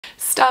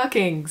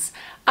Stockings!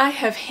 I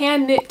have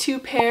hand knit 2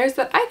 pairs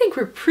that I think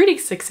were pretty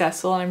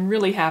successful and I'm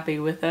really happy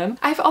with them.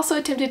 I've also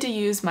attempted to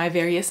use my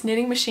various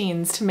knitting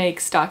machines to make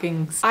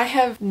stockings. I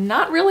have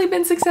not really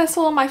been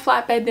successful on my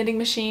flatbed knitting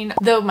machine,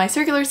 though my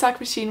circular sock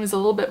machine was a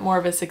little bit more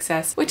of a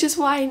success, which is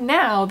why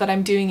now that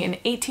I'm doing an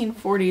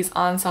 1840s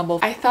ensemble,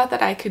 I thought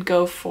that I could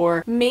go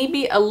for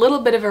maybe a little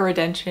bit of a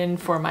redemption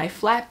for my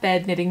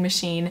flatbed knitting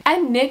machine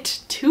and knit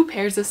 2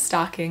 pairs of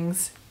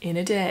stockings in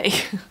a day.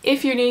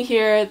 If you're new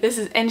here, this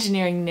is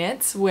Engineering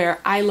Knits, where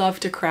I love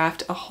to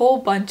craft a whole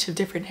bunch of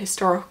different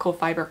historical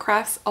fiber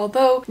crafts,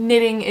 although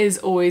knitting is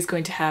always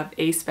going to have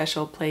a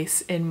special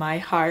place in my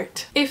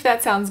heart. If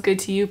that sounds good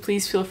to you,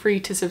 please feel free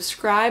to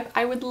subscribe.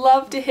 I would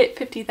love to hit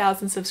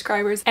 50,000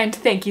 subscribers, and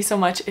thank you so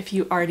much if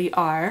you already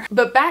are.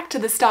 But back to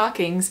the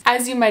stockings.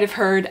 As you might have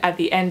heard at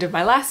the end of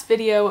my last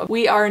video,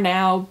 we are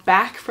now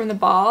back from the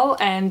ball,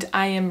 and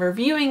I am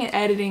reviewing,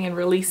 editing, and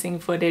releasing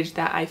footage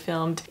that I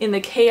filmed in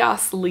the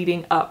chaos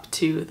leading up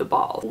to the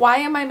ball. Why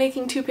am I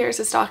making 2 pairs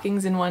of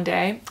stockings in one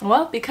day?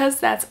 Well, because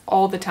that's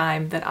all the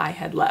time that I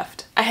had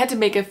left. I had to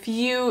make a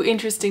few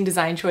interesting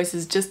design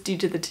choices just due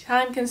to the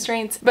time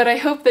constraints, but I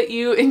hope that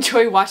you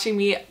enjoy watching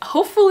me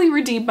hopefully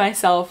redeem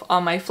myself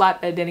on my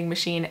flatbed knitting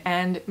machine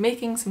and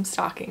making some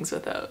stockings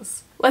with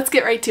those. Let's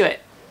get right to it.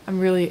 I'm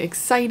really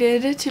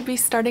excited to be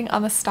starting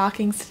on the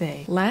stockings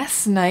today.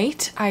 Last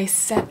night I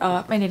set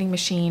up my knitting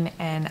machine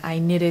and I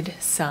knitted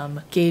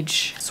some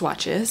gauge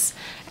swatches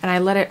and I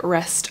let it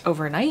rest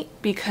overnight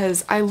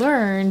because I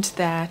learned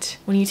that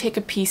when you take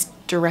a piece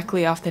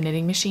directly off the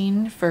knitting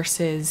machine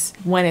versus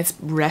when it's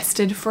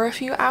rested for a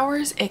few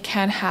hours, it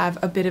can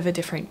have a bit of a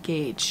different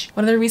gauge.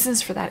 One of the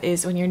reasons for that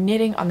is when you're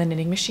knitting on the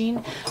knitting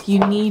machine, you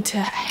need to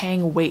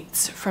hang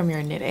weights from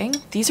your knitting.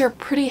 These are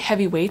pretty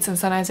heavy weights, and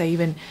sometimes I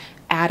even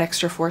add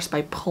extra force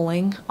by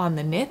pulling on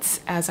the knits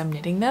as I'm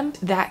knitting them.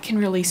 That can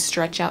really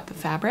stretch out the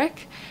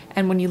fabric,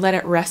 and when you let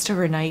it rest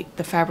overnight,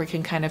 the fabric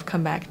can kind of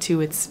come back to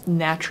its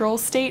natural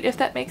state, if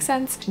that makes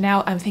sense.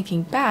 Now I'm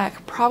thinking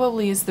back,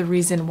 probably is the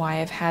reason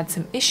why I've had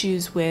some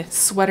issues with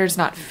sweaters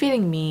not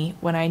fitting me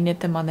when I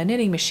knit them on the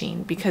knitting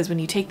machine, because when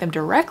you take them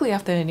directly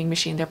off the knitting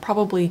machine, they're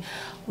probably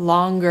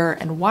longer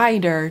and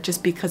wider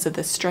just because of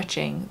the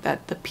stretching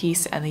that the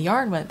piece and the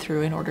yarn went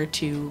through in order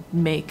to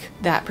make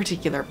that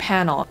particular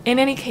panel. In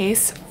any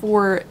case,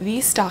 for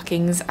these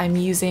stockings, I'm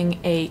using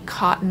a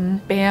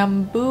cotton,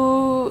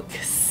 bamboo,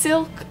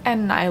 silk,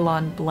 and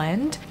nylon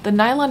blend. The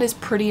nylon is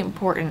pretty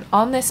important.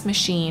 On this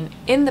machine,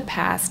 in the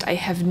past, I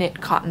have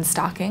knit cotton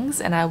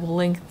stockings, and I will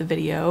link the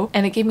video,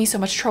 and it gave me so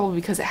much trouble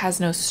because it has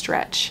no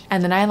stretch,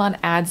 and the nylon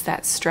adds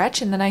that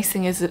stretch, and the nice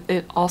thing is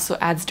it also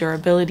adds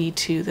durability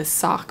to the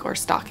sock or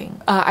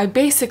stocking. I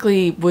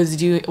basically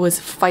was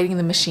fighting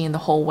the machine the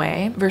whole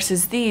way,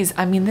 versus these,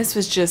 I mean, this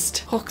was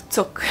just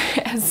ruckzuck,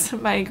 as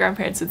my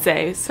grandparents would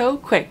say, so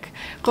quick,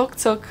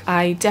 ruckzuck.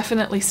 I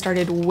definitely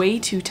started way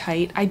too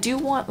tight. I do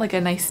want like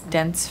a nice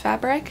dense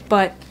fabric,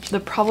 but the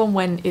problem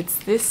when it's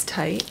this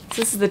tight,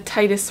 this is the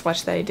tightest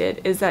swatch that I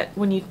did, is that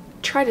when you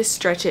try to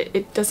stretch it,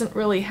 it doesn't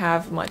really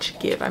have much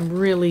give. I'm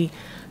really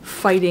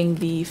fighting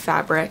the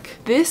fabric.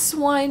 This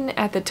one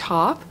at the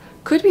top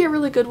could be a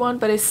really good one,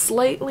 but is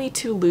slightly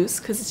too loose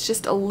because it's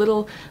just a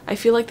little, I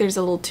feel like there's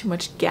a little too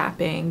much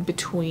gapping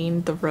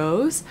between the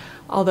rows,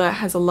 although it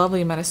has a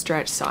lovely amount of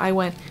stretch. So I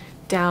went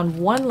down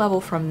one level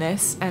from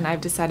this, and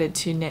I've decided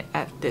to knit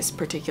at this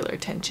particular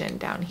tension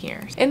down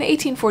here. In the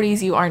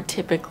 1840s, you aren't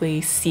typically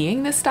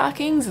seeing the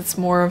stockings. It's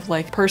more of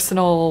like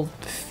personal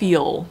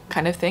feel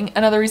kind of thing.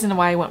 Another reason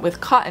why I went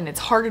with cotton, it's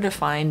harder to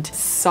find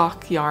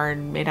sock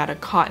yarn made out of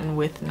cotton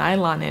with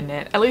nylon in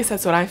it. At least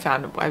that's what I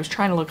found. I was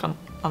trying to look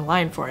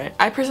online for it.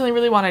 I personally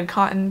really wanted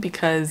cotton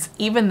because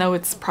even though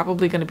it's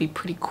probably going to be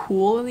pretty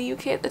cool in the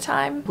UK at the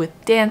time with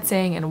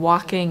dancing and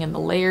walking and the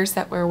layers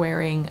that we're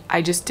wearing,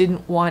 I just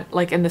didn't want,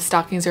 like, and the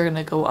stockings are going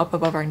to go up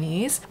above our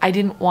knees, I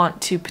didn't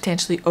want to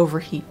potentially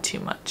overheat too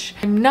much.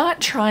 I'm not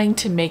trying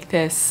to make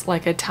this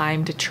like a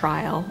timed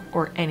trial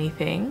or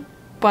anything,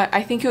 but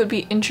I think it would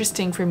be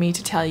interesting for me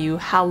to tell you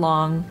how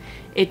long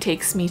it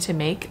takes me to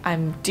make.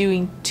 I'm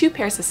doing 2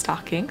 pairs of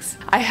stockings.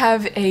 I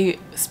have a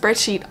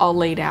spreadsheet all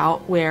laid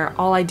out where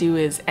all I do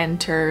is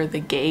enter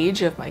the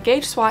gauge of my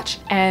gauge swatch,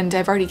 and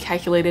I've already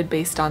calculated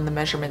based on the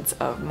measurements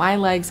of my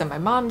legs and my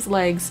mom's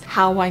legs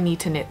how I need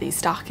to knit these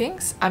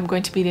stockings. I'm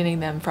going to be knitting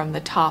them from the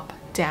top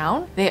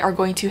down. They are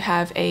going to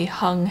have a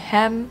hung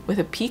hem with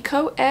a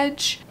picot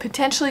edge,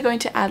 potentially going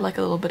to add like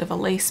a little bit of a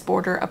lace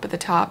border up at the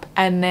top,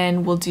 and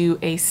then we'll do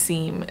a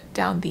seam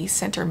down the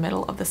center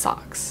middle of the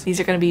socks. These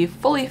are going to be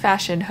fully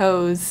fashioned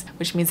hose,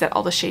 which means that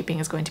all the shaping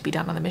is going to be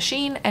done on the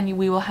machine, and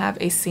we will have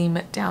a seam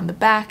down the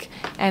back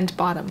and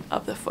bottom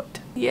of the foot.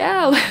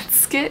 Yeah,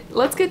 let's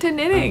get to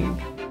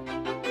knitting.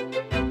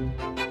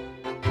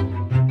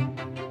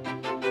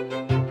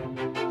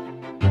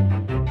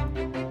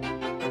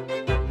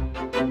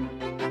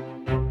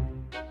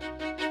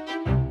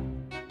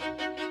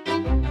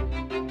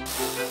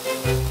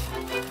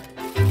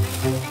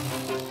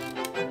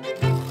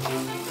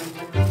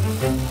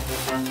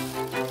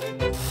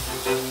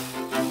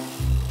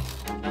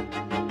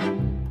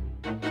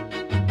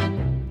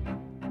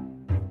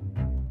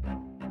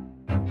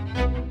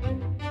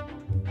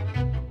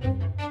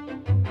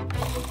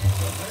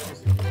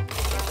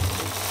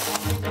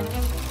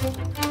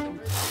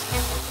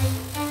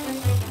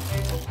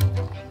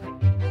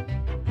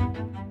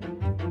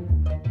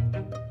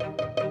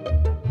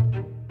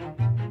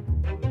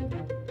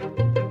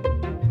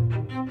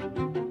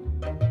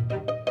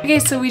 Okay,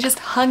 so we just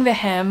hung the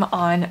hem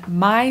on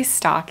my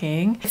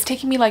stocking. It's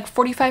taking me like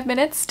 45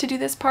 minutes to do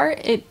this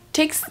part.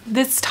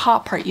 This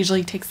top part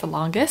usually takes the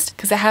longest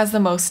because it has the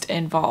most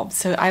involved.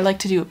 So I like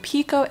to do a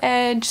picot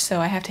edge, so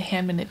I have to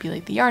hand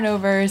manipulate the yarn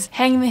overs.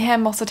 Hanging the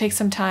hem also takes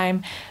some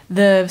time.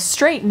 The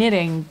straight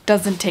knitting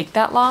doesn't take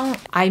that long.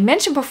 I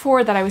mentioned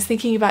before that I was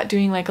thinking about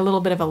doing like a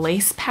little bit of a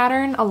lace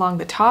pattern along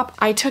the top.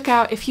 I took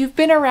out, if you've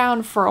been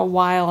around for a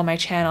while on my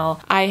channel,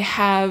 I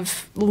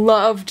have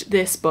loved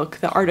this book,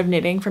 The Art of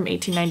Knitting from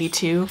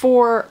 1892,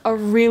 for a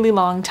really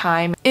long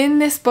time. In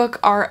this book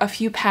are a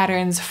few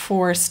patterns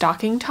for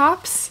stocking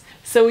tops.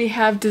 So we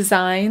have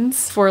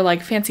designs for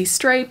like fancy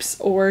stripes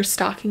or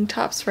stocking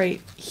tops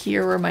right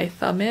here where my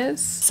thumb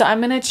is. So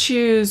I'm gonna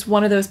choose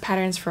one of those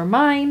patterns for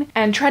mine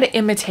and try to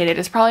imitate it.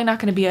 It's probably not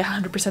gonna be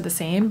 100% the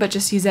same, but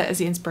just use it as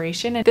the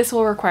inspiration. And this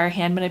will require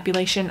hand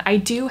manipulation. I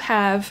do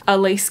have a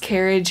lace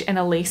carriage and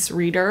a lace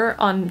reader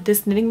on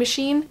this knitting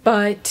machine,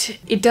 but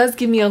it does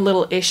give me a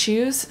little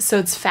issues. So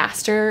it's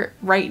faster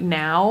right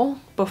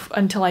now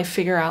until I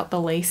figure out the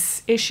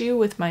lace issue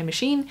with my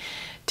machine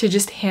to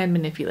just hand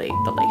manipulate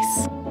the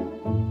lace.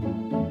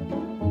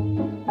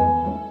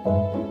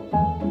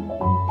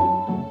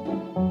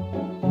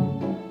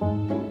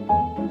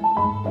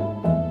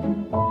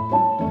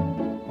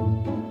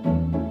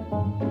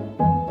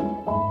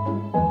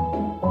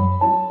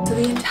 So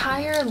the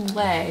entire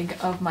leg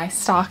of my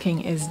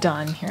stocking is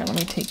done. Here, let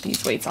me take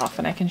these weights off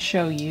and I can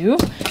show you.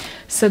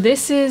 So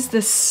this is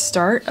the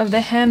start of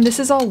the hem. This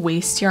is all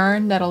waste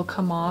yarn that'll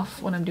come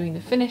off when I'm doing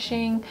the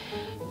finishing.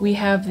 We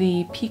have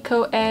the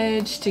picot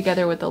edge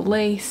together with the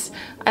lace.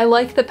 I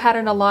like the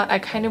pattern a lot. I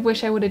kind of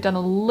wish I would have done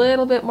a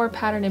little bit more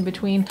pattern in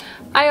between.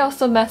 I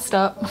also messed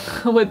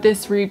up with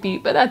this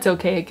repeat, but that's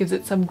okay. It gives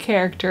it some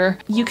character.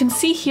 You can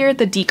see here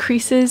the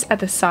decreases at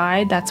the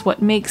side. That's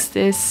what makes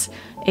this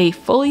a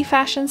fully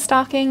fashioned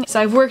stocking.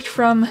 So I've worked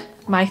from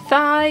my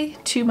thigh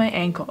to my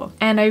ankle,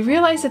 and I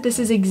realized that this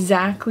is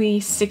exactly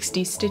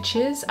 60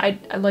 stitches.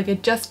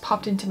 It just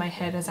popped into my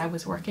head as I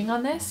was working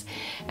on this,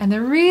 and the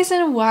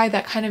reason why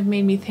that kind of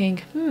made me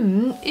think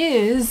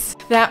is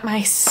that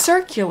my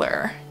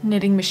circular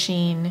knitting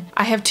machine,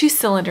 I have two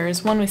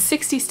cylinders, one with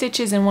 60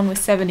 stitches and one with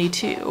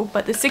 72,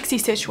 but the 60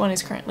 stitch one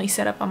is currently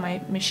set up on my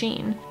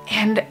machine,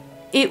 and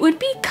it would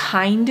be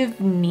kind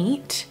of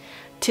neat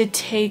to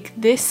take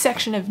this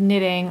section of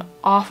knitting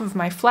off of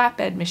my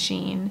flatbed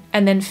machine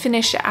and then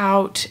finish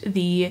out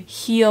the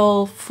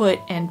heel, foot,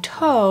 and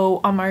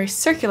toe on my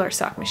circular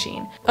sock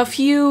machine. A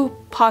few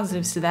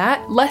positives to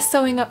that: less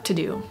sewing up to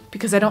do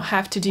because I don't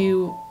have to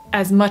do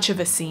as much of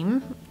a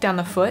seam down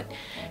the foot.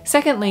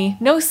 Secondly,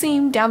 no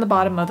seam down the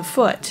bottom of the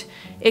foot.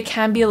 It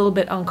can be a little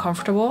bit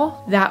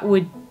uncomfortable. That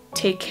would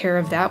take care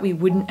of that. We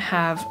wouldn't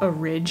have a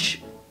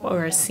ridge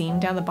or a seam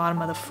down the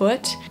bottom of the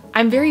foot.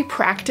 I'm very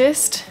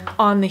practiced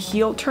on the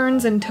heel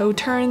turns and toe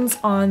turns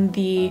on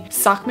the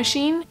sock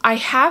machine. I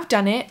have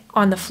done it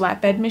on the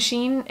flatbed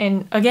machine,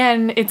 and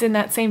again, it's in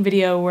that same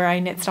video where I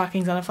knit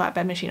stockings on a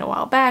flatbed machine a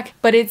while back,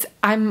 but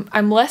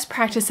I'm less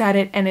practiced at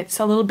it, and it's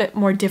a little bit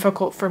more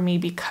difficult for me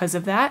because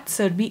of that,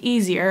 so it'd be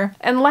easier.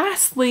 And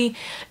lastly,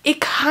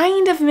 it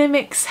kind of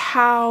mimics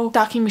how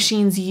stocking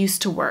machines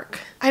used to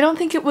work. I don't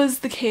think it was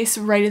the case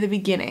right at the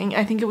beginning.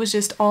 I think it was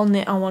just all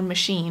knit on one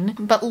machine,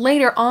 but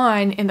later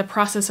on in the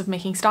process of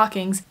making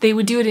stockings, they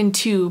would do it in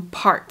two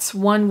parts.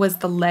 One was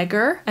the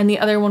legger and the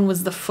other one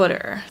was the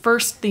footer.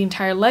 First, the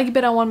entire leg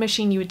bit on one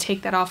machine, you would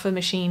take that off the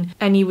machine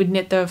and you would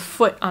knit the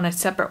foot on a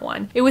separate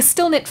one. It was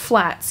still knit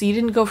flat, so you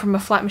didn't go from a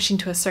flat machine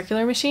to a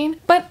circular machine,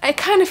 but it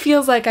kind of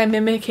feels like I'm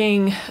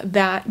mimicking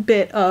that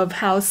bit of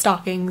how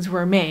stockings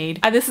were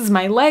made. This is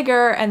my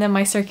legger, and then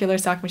my circular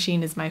sock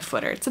machine is my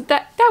footer. So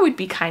that would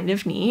be kind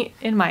of neat,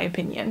 in my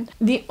opinion.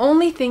 The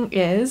only thing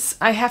is,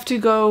 I have to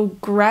go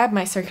grab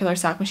my circular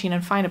sock machine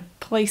and find a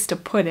place to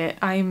put it.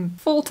 I'm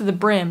full to the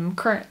brim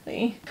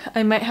currently.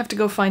 I might have to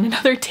go find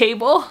another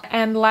table.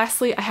 And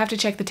lastly, I have to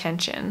check the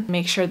tension.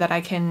 Make sure that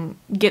I can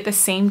get the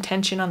same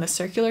tension on the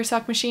circular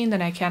sock machine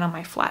that I can on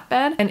my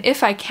flatbed. And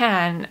if I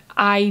can,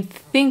 I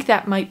think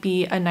that might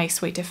be a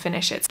nice way to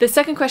finish it. The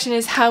second question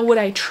is, how would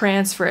I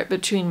transfer it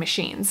between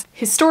machines?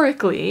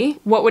 Historically,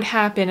 what would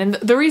happen, and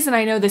the reason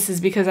I know this is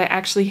because I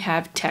actually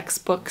have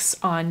textbooks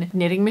on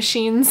knitting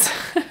machines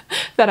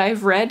that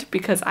I've read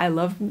because I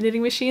love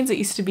knitting machines. It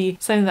used to be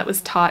something that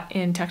was taught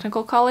in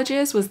technical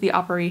colleges, was the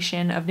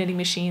operation of knitting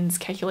machines,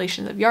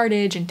 calculations of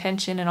yardage and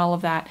tension and all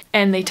of that.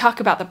 And they talk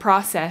about the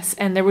process,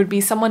 and there would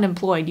be someone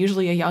employed,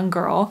 usually a young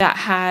girl, that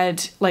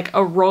had like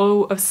a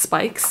row of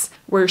spikes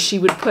where she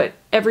would put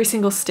every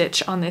single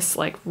stitch on this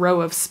like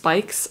row of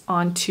spikes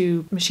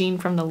onto machine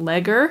from the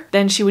legger.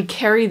 Then she would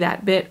carry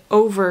that bit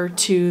over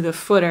to the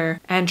footer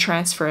and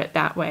transfer it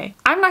that way.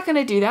 I'm not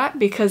gonna do that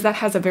because that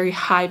has a very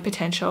high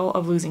potential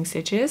of losing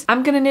stitches.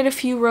 I'm gonna knit a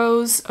few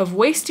rows of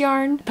waste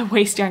yarn. The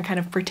waste yarn kind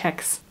of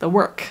protects the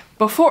work.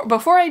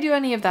 Before I do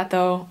any of that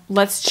though,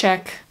 let's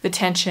check the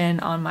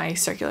tension on my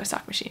circular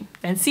sock machine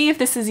and see if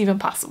this is even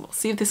possible.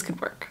 See if this could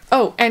work.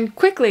 Oh, and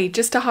quickly,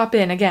 just to hop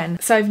in again.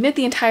 So I've knit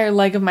the entire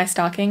leg of my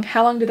stocking.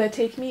 How long did that take?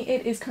 take me.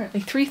 It is currently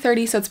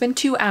 3:30, so it's been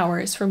 2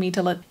 hours for me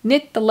to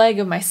knit the leg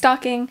of my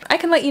stocking. I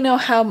can let you know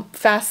how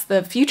fast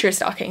the future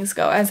stockings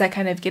go as I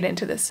kind of get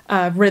into this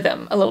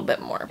rhythm a little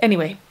bit more.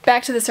 Anyway,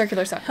 back to the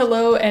circular sock.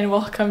 Hello and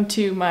welcome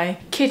to my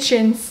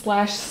kitchen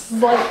slash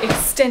slight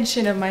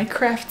extension of my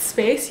craft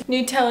space.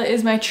 Nutella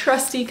is my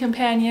trusty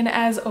companion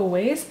as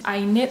always. I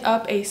knit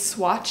up a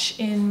swatch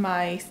in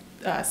my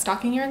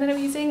stocking yarn that I'm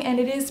using, and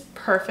it is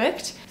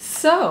perfect.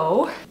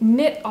 So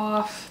knit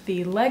off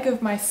the leg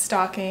of my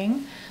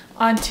stocking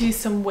onto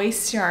some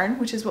waste yarn,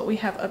 which is what we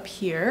have up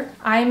here.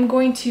 I'm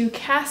going to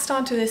cast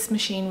onto this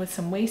machine with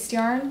some waste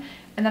yarn,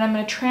 and then I'm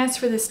going to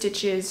transfer the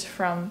stitches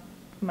from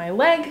my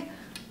leg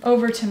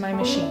over to my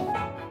machine.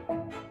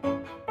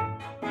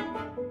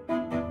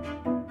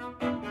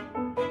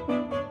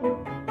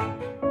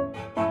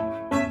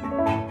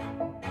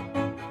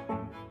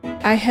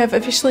 I have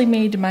officially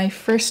made my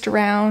first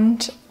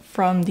round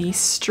from the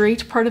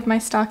straight part of my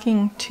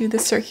stocking to the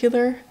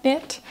circular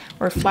knit,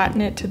 or flat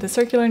knit to the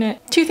circular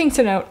knit. Two things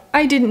to note: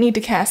 I didn't need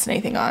to cast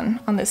anything on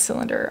this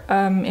cylinder.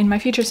 In my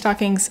future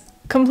stockings,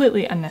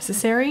 completely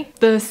unnecessary.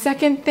 The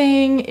second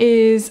thing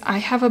is I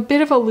have a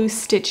bit of a loose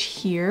stitch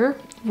here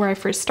where I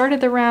first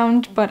started the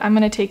round, but I'm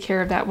gonna take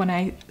care of that when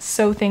I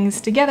sew things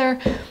together,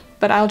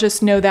 but I'll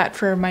just know that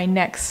for my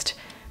next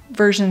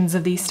versions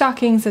of these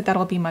stockings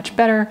that'll be much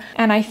better.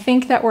 And I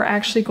think that we're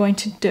actually going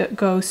to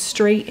go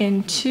straight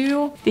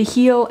into the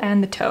heel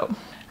and the toe.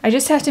 I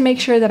just have to make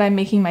sure that I'm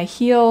making my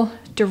heel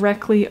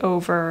directly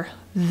over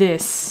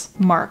this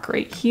mark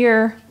right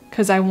here,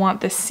 because I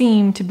want the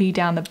seam to be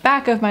down the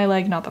back of my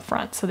leg, not the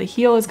front. So the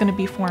heel is going to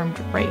be formed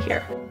right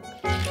here.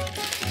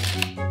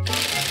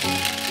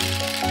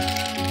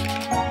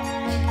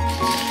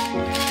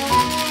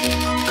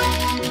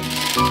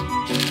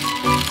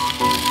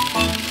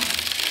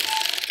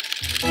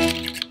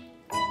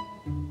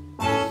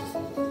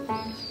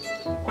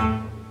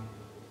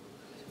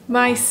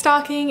 My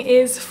stocking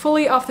is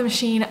fully off the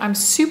machine. I'm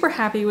super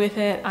happy with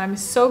it. I'm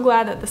so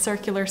glad that the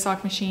circular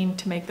sock machine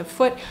to make the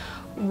foot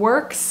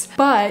works.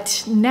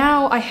 But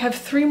now I have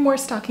 3 more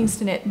stockings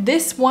to knit.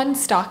 This one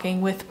stocking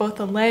with both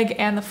the leg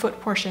and the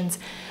foot portions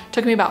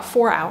took me about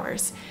 4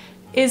 hours.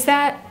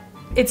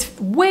 It's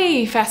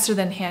way faster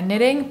than hand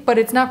knitting, but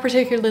it's not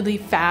particularly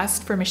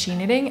fast for machine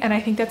knitting, and I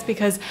think that's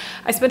because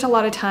I spent a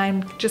lot of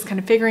time just kind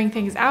of figuring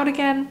things out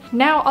again.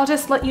 Now I'll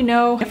just let you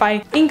know if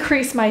I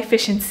increase my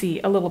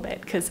efficiency a little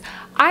bit, because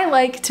I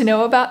like to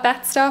know about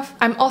that stuff.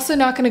 I'm also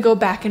not going to go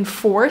back and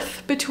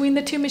forth between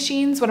the 2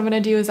 machines. What I'm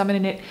going to do is I'm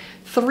going to knit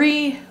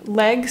 3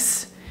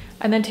 legs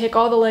and then take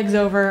all the legs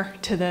over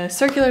to the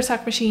circular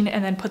sock machine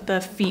and then put the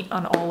feet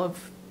on all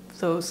of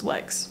those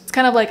legs. It's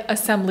kind of like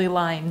assembly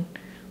line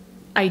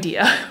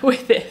idea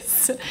with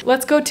this.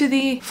 Let's go to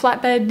the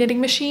flatbed knitting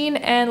machine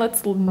and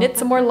let's knit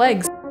some more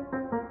legs.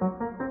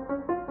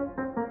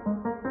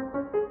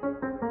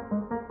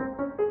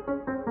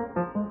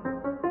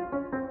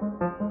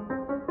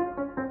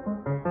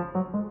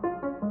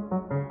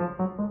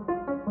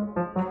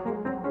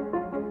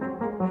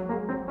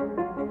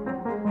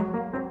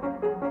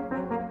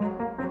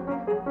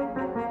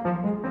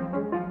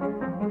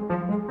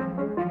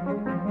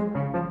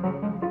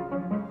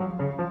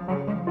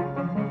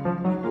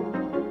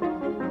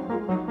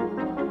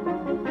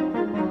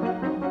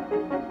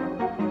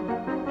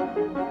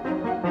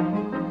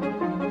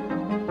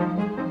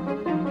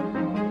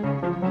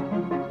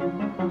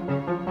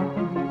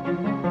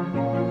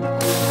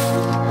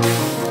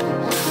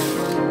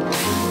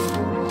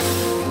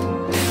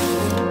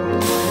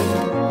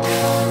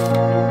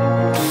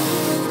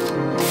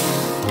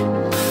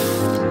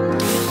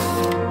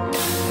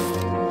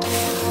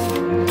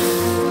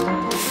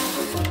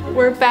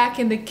 We're back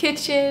in the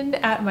kitchen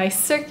at my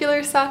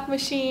circular sock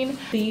machine.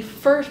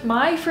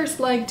 My first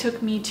leg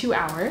took me 2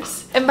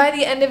 hours, and by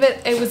the end of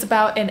it, it was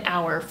about an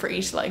hour for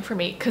each leg for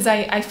me, because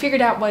I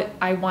figured out what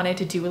I wanted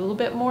to do a little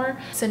bit more.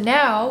 So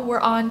now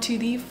we're on to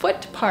the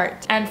foot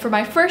part. And for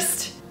my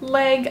first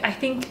leg, I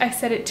think I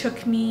said it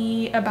took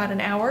me about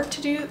an hour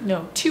to do,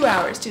 no, 2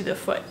 hours to do the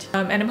foot.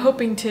 And I'm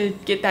hoping to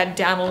get that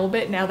down a little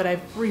bit now that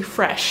I've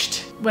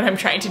refreshed what I'm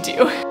trying to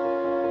do.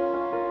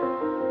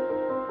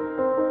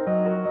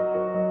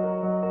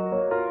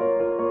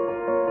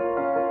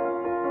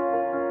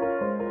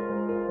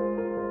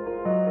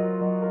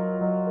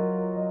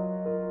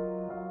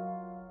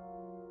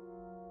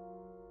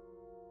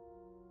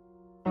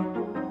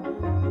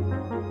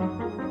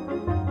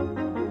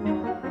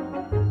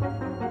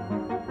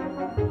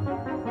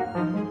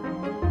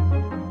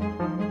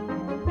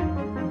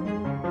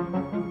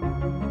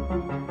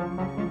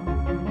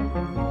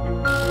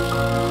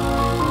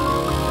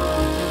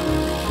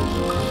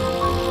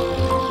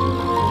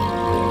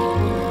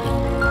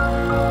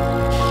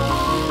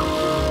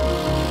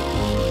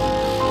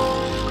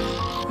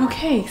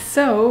 Okay,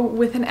 so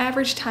with an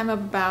average time of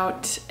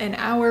about an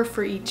hour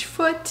for each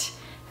foot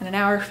and an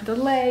hour for the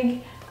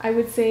leg, I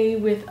would say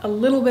with a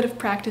little bit of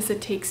practice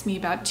it takes me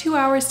about 2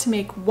 hours to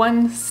make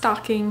one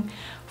stocking,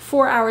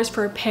 4 hours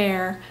for a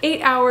pair,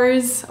 8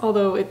 hours,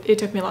 although it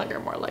took me longer,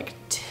 more like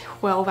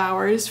 12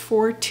 hours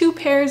for 2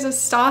 pairs of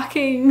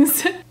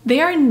stockings.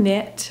 They are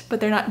knit, but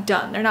they're not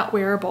done. They're not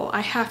wearable.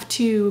 I have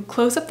to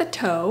close up the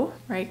toe,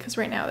 right? Because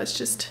right now it's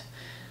just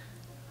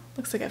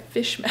looks like a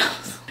fish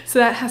mouth. So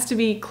that has to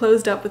be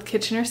closed up with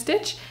Kitchener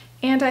stitch,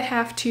 and I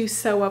have to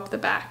sew up the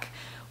back.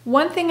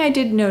 One thing I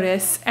did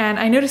notice, and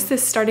I noticed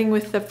this starting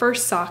with the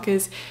first sock,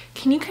 is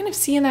can you kind of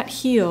see in that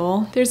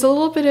heel, there's a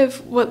little bit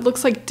of what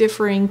looks like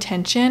differing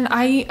tension.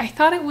 I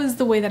thought it was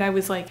the way that I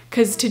was like,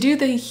 because to do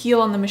the heel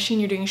on the machine,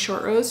 you're doing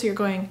short rows, so you're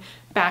going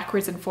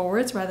backwards and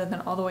forwards rather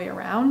than all the way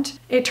around.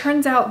 It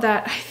turns out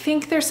that I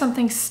think there's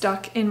something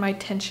stuck in my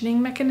tensioning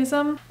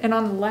mechanism, and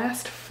on the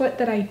last foot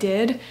that I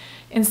did,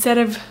 instead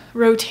of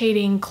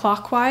rotating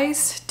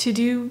clockwise to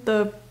do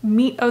the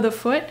meat of the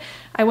foot,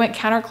 I went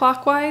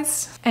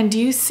counterclockwise. And do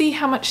you see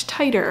how much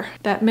tighter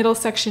that middle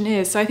section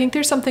is? So I think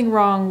there's something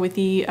wrong with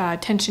the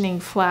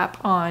tensioning flap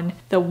on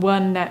the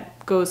one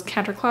that goes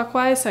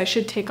counterclockwise. So I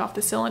should take off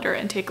the cylinder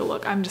and take a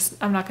look. I'm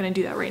not gonna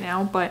do that right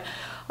now, but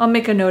I'll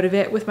make a note of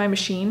it with my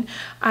machine.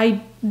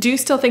 I do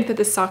still think that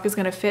this sock is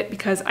gonna fit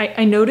because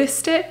I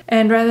noticed it,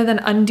 and rather than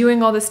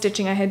undoing all the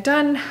stitching I had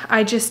done,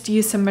 I just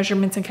used some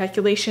measurements and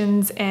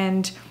calculations,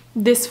 and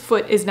this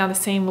foot is now the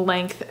same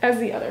length as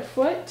the other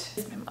foot.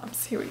 This is my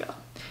mom's, here we go.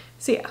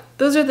 So yeah,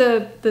 those are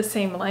the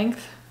same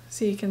length,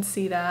 so you can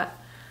see that.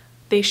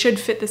 They should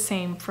fit the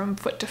same from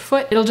foot to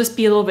foot. It'll just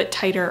be a little bit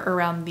tighter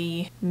around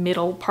the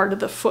middle part of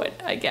the foot,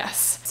 I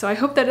guess. So I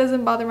hope that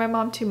doesn't bother my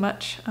mom too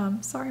much.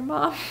 Sorry,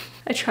 Mom.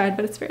 I tried,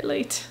 but it's very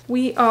late.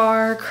 We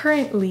are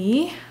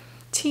currently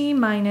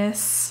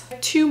T-minus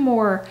 2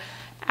 more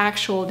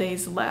actual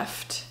days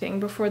left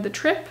before the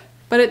trip.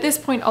 But at this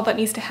point, all that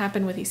needs to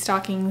happen with these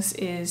stockings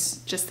is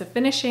just the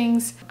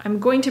finishings. I'm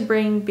going to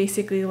bring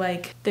basically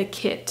like the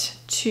kit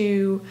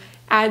to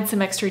add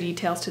some extra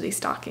details to these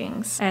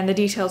stockings. And the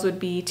details would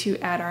be to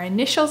add our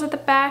initials at the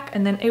back,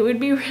 and then it would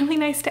be really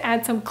nice to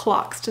add some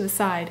clocks to the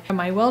side.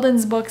 My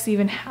Weldon's books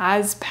even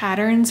has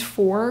patterns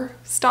for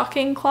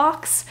stocking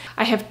clocks.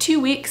 I have 2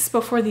 weeks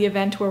before the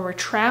event where we're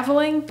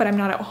traveling, but I'm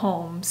not at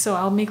home. So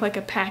I'll make like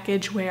a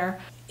package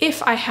where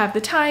if I have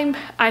the time,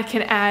 I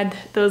can add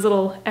those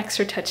little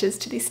extra touches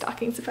to these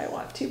stockings if I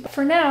want to. But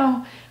for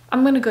now,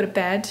 I'm gonna go to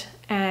bed,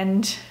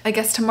 and I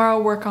guess tomorrow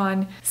I'll work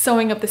on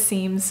sewing up the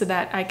seams so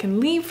that I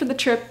can leave for the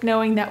trip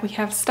knowing that we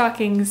have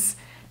stockings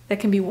that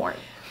can be worn.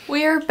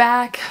 We're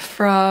back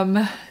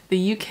from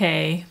the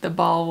UK. The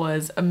ball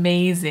was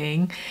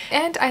amazing,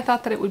 and I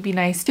thought that it would be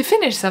nice to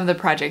finish some of the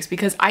projects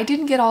because I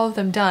didn't get all of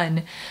them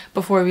done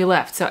before we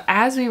left. So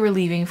as we were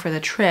leaving for the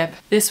trip,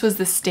 this was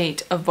the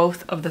state of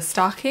both of the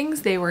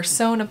stockings. They were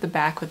sewn up the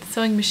back with the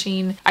sewing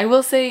machine. I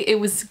will say it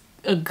was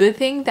a good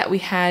thing that we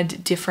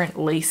had different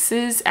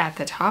laces at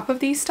the top of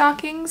these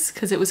stockings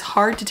because it was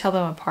hard to tell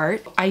them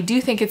apart. I do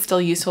think it's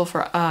still useful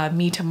for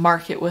me to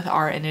mark it with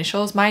our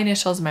initials, my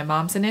initials and my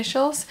mom's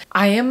initials.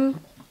 I am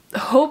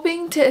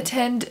hoping to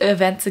attend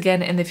events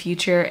again in the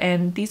future,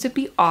 and these would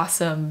be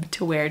awesome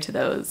to wear to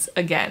those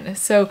again.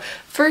 So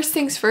first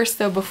things first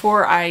though,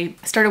 before I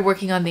started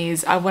working on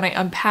these, when I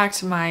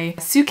unpacked my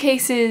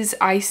suitcases,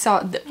 I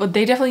saw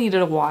they definitely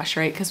needed a wash,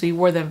 right? Because we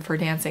wore them for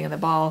dancing in the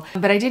ball.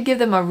 But I did give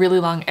them a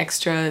really long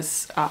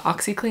extras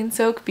OxyClean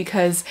soak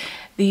because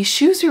the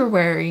shoes we were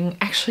wearing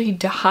actually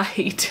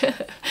dyed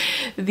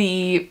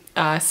the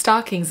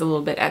stockings a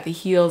little bit at the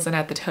heels and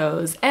at the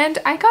toes. And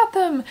I got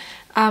them,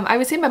 I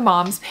would say my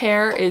mom's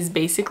pair is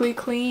basically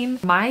clean.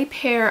 My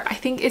pair, I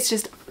think it's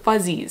just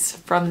fuzzies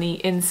from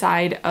the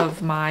inside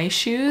of my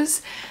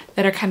shoes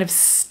that are kind of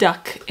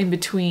stuck in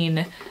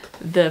between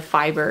the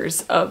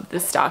fibers of the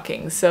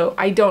stockings. So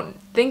I don't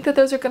think that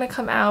those are gonna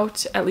come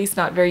out, at least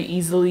not very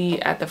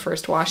easily at the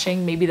first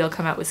washing. Maybe they'll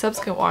come out with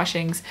subsequent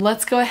washings.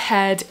 Let's go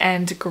ahead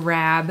and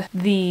grab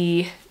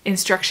the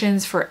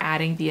instructions for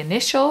adding the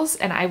initials,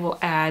 and I will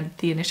add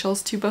the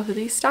initials to both of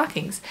these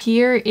stockings.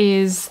 Here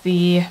is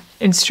the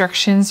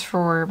instructions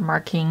for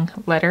marking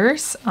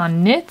letters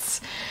on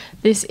knits.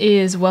 This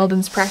is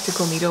Weldon's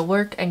Practical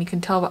Needlework, and you can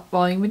tell what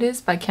volume it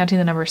is by counting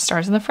the number of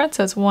stars in the front.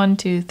 So it's 1,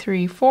 2,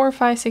 3, 4,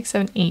 5, 6,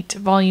 7, 8,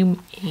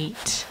 volume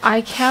 8.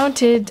 I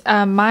counted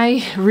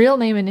my real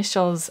name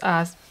initials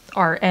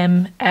are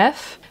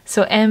MF.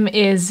 So M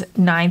is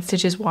 9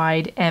 stitches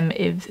wide, M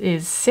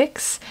is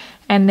 6,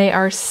 and they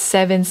are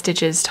 7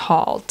 stitches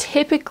tall.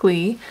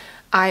 Typically,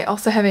 I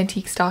also have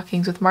antique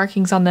stockings with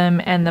markings on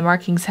them, and the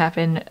markings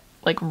happen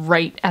like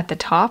right at the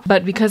top.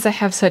 But because I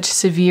have such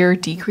severe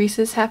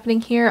decreases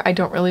happening here, I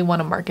don't really want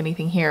to mark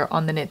anything here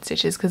on the knit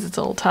stitches because it's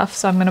a little tough.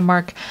 So I'm going to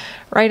mark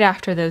right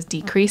after those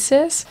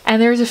decreases.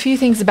 And there's a few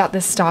things about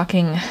this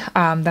stocking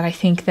that I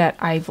think that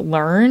I've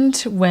learned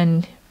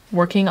when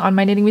working on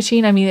my knitting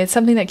machine. I mean, it's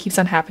something that keeps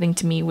on happening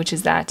to me, which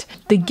is that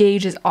the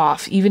gauge is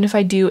off. Even if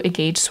I do a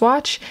gauge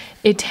swatch,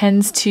 it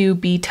tends to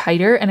be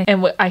tighter.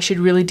 And what I should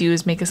really do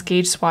is make a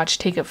gauge swatch,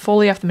 take it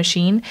fully off the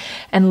machine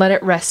and let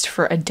it rest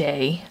for a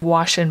day.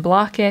 Wash and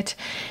block it.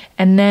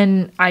 And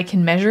then I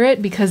can measure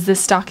it because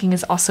this stocking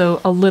is also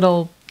a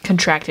little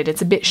contracted.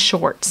 It's a bit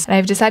short. And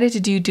I've decided to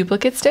do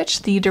duplicate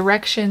stitch. The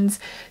directions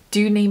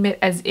do name it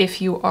as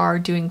if you are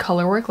doing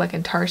color work, like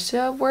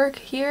intarsia work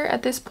here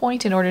at this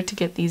point in order to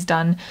get these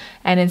done.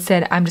 And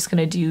instead, I'm just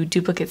gonna do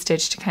duplicate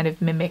stitch to kind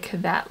of mimic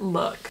that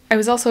look. I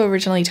was also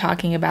originally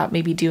talking about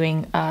maybe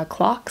doing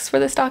clocks for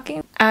the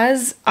stocking.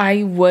 As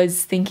I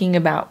was thinking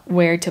about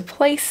where to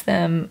place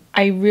them,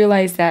 I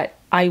realized that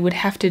I would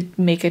have to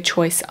make a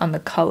choice on the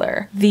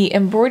color. The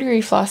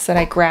embroidery floss that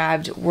I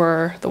grabbed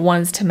were the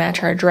ones to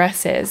match our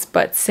dresses,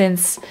 but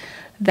since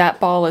that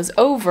ball is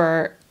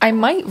over, I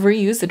might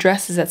reuse the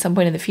dresses at some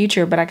point in the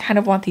future, but I kind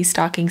of want these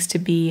stockings to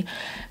be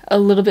a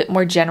little bit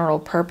more general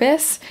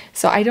purpose.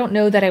 So I don't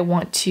know that I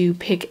want to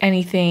pick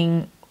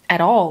anything at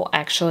all,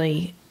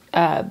 actually,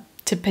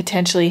 to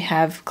potentially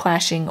have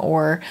clashing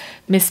or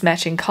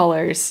mismatching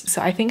colors.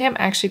 So I think I'm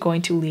actually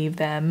going to leave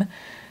them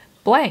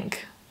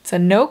blank. So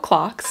no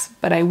clocks,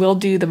 but I will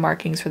do the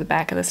markings for the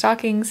back of the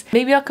stockings.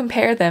 Maybe I'll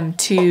compare them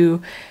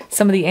to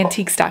some of the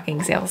antique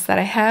stocking sales that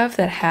I have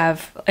that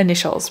have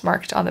initials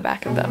marked on the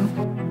back of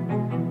them.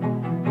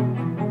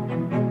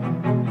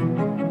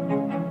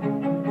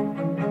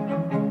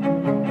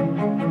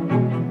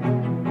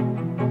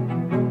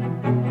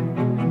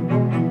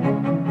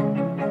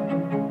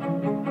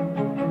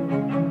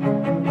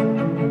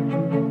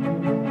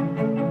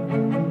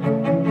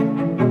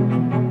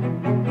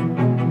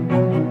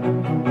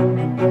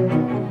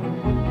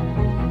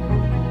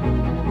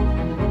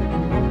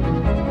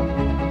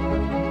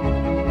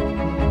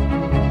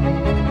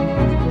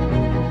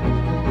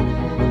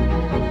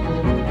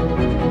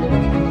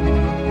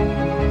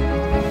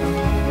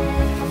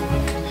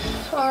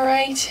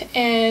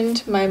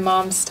 And my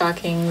mom's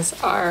stockings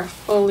are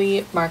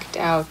fully marked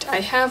out. I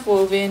have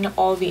woven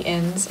all the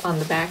ends on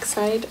the back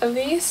side of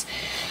these.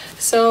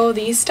 So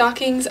these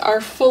stockings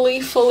are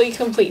fully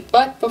complete.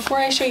 But before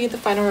I show you the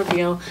final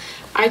reveal,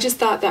 I just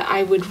thought that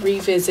I would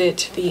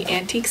revisit the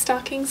antique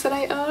stockings that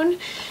I own.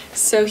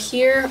 So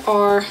here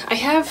are, I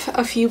have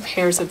a few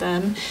pairs of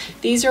them.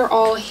 These are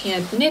all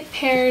hand knit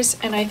pairs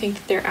and I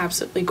think they're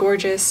absolutely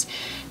gorgeous.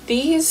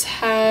 These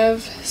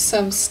have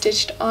some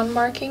stitched on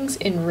markings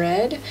in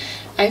red.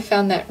 I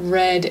found that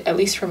red, at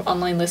least from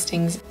online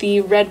listings,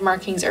 the red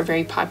markings are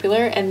very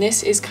popular, and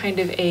this is kind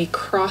of a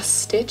cross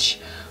stitch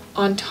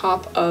on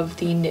top of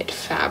the knit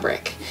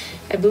fabric.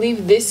 I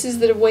believe this is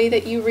the way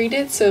that you read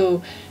it,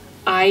 so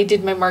I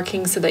did my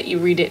markings so that you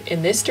read it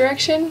in this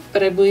direction,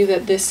 but I believe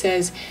that this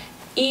says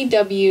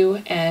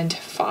EW and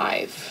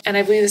 5. And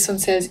I believe this one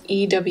says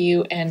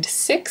EW and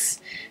 6.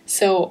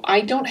 So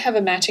I don't have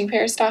a matching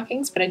pair of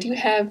stockings, but I do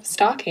have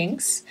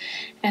stockings,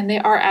 and they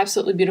are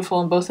absolutely beautiful,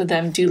 and both of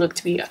them do look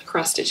to be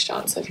cross-stitched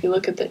on. So if you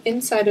look at the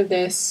inside of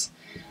this,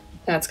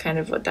 that's kind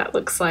of what that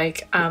looks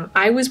like.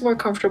 I was more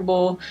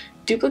comfortable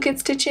duplicate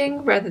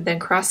stitching rather than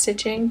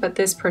cross-stitching, but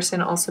this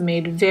person also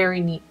made very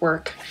neat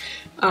work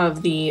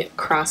of the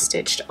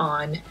cross-stitched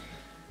on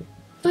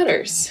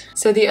letters.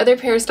 So the other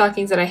pair of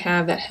stockings that I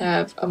have that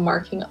have a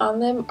marking on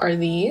them are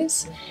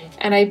these,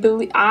 and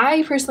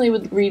I personally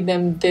would read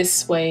them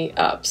this way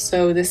up.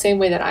 So the same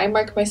way that I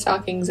mark my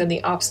stockings and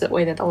the opposite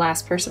way that the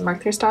last person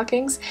marked their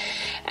stockings.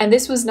 And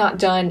this was not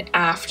done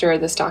after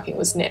the stocking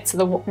was knit. So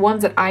the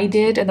ones that I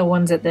did and the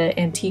ones that the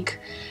antique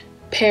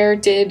pair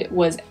did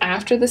was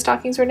after the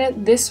stockings were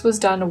knit. This was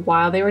done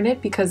while they were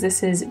knit because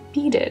this is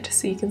beaded.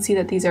 So you can see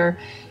that these are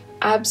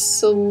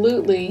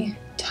absolutely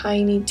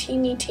tiny,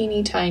 teeny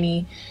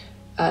tiny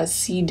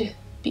seed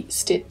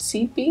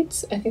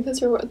beads. I think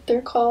those are what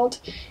they're called,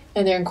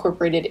 and they're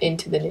incorporated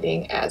into the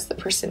knitting as the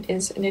person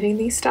is knitting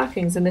these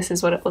stockings, and this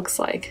is what it looks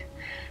like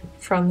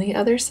from the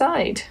other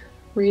side.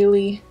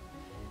 Really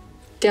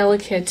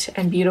delicate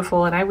and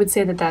beautiful, and I would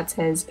say that that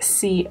says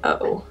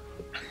CO.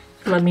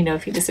 Let me know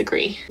if you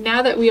disagree.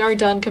 Now that we are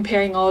done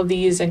comparing all of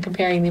these and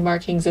comparing the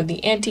markings of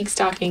the antique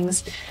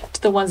stockings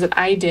to the ones that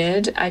I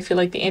did, I feel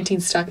like the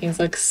antique stockings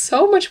look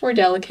so much more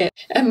delicate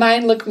and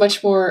mine look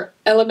much more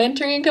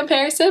elementary in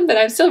comparison, but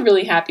I'm still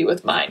really happy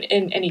with mine.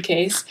 In any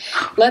case,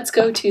 let's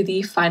go to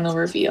the final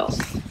reveal.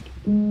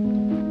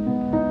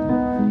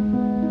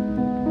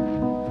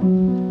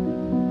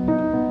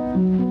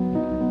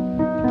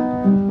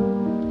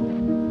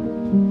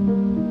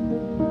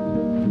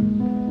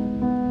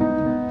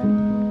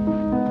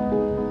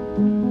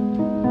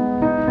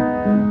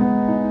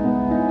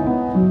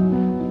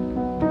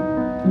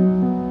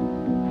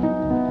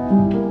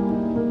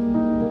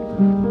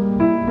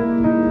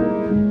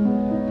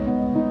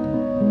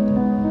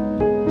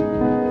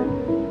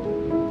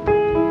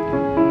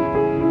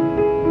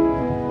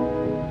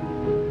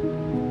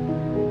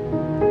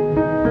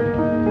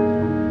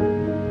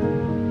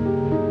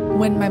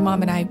 When my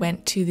mom and I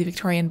went to the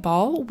Victorian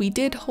ball, we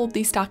did hold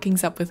these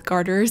stockings up with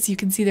garters. You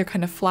can see they're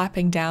kind of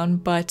flapping down,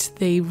 but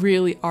they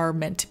really are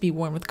meant to be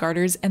worn with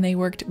garters, and they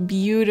worked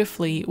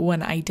beautifully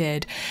when I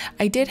did.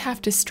 I did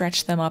have to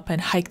stretch them up and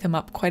hike them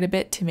up quite a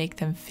bit to make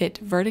them fit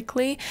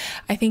vertically.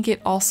 I think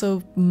it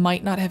also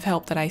might not have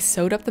helped that I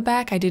sewed up the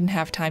back. I didn't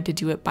have time to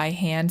do it by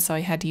hand, so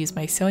I had to use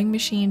my sewing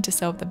machine to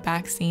sew up the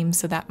back seams,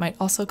 so that might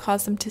also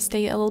cause them to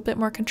stay a little bit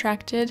more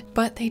contracted.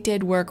 But they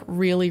did work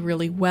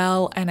really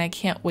well, and I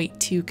can't wait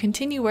to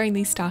continue wearing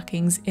these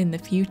stockings in the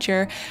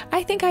future.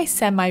 I think I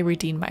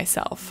semi-redeemed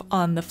myself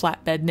on the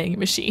flatbed knitting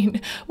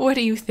machine. What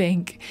do you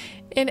think?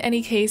 In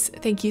any case,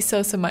 thank you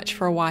so much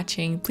for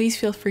watching. Please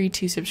feel free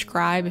to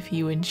subscribe if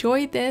you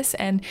enjoyed this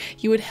and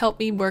you would help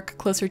me work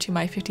closer to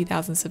my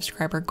 50,000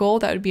 subscriber goal.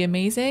 That would be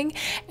amazing.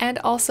 And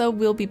also,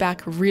 we'll be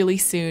back really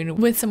soon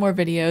with some more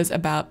videos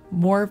about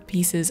more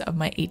pieces of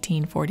my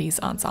 1840s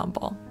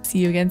ensemble. See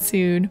you again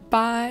soon.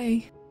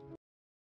 Bye!